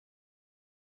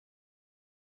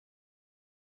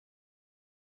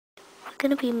going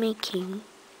to be making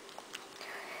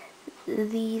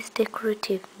these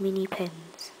decorative mini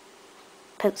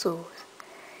pencils,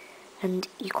 and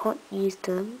you can't use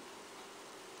them,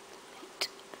 as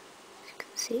you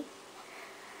can see.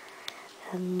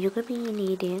 You're going to be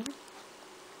needing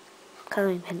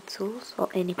colouring pencils, or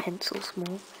any pencil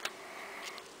small,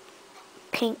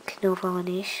 pink nail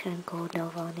varnish and gold nail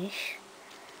varnish,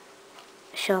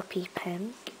 a Sharpie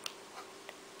pen,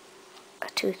 a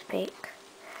toothpick,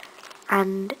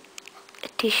 and a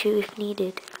tissue if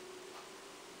needed.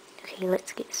 Okay,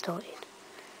 let's get started.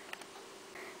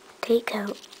 Take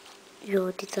out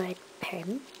your desired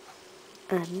pen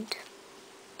and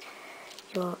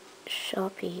your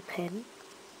Sharpie pen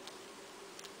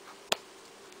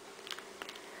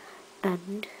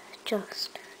and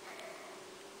just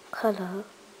colour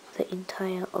the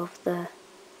entire of the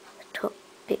top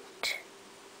bit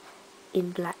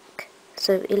in black,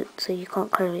 so you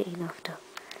can't colour it in after.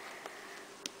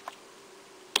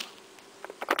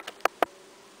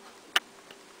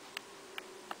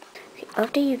 Okay,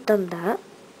 after you've done that,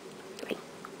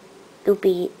 it'll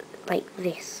be like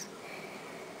this,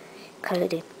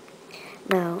 coloured in.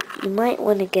 Now you might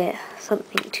want to get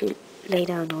something to lay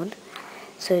down on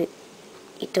so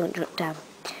it don't drop down.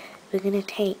 We're going to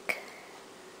take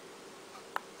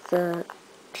the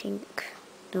pink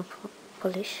nail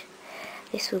polish,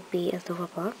 this will be as the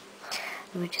rubber,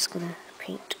 and we're just going to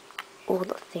paint all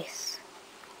of this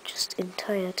just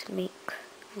entire to make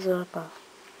the rubber.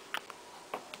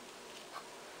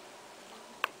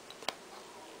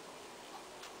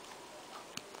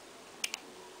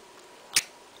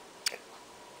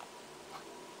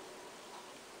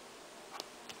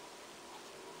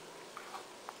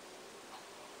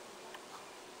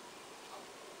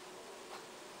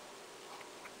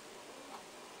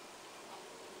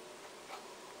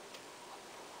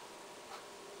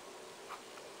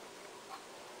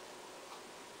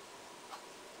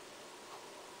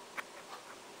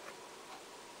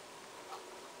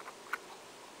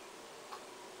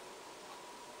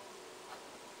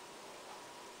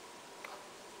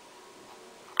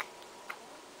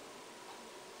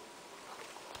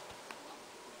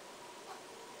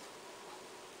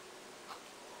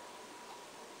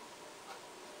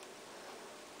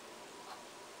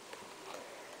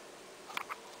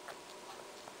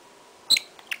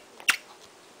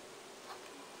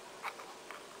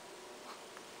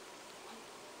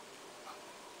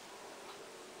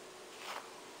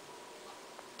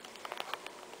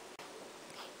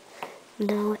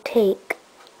 Now take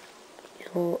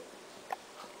your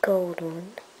gold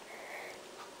one,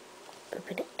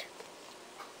 open it,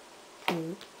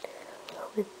 and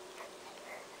with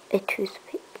a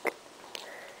toothpick,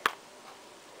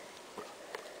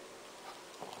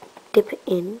 dip it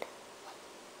in,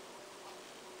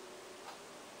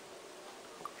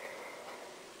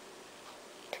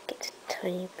 to get a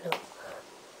tiny blob,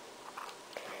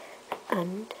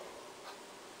 and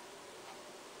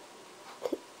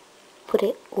put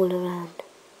it all around.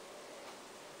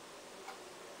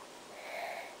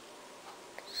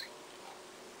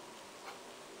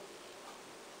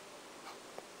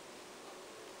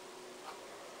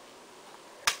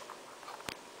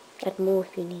 Add more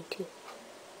if you need to.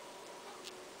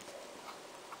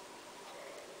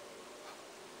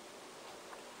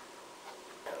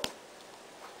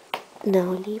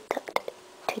 Now leave that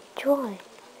to dry.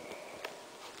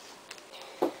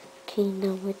 Okay,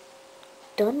 now we're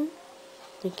done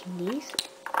making these,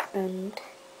 and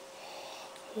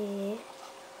here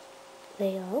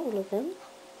they are, all of them,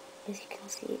 as you can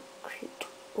see, cute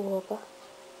rubber,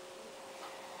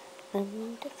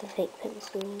 and the fake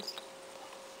pencils.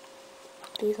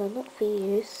 These are not for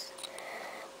use,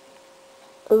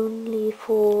 only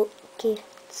for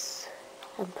gifts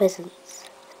and presents.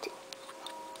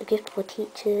 A gift for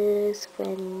teachers,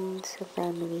 friends, and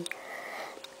family.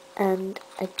 And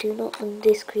I do not own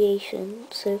this creation,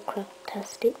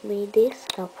 SoCraftastic made this.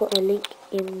 I'll put a link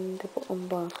in the bottom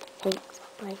bar. Thanks,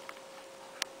 bye.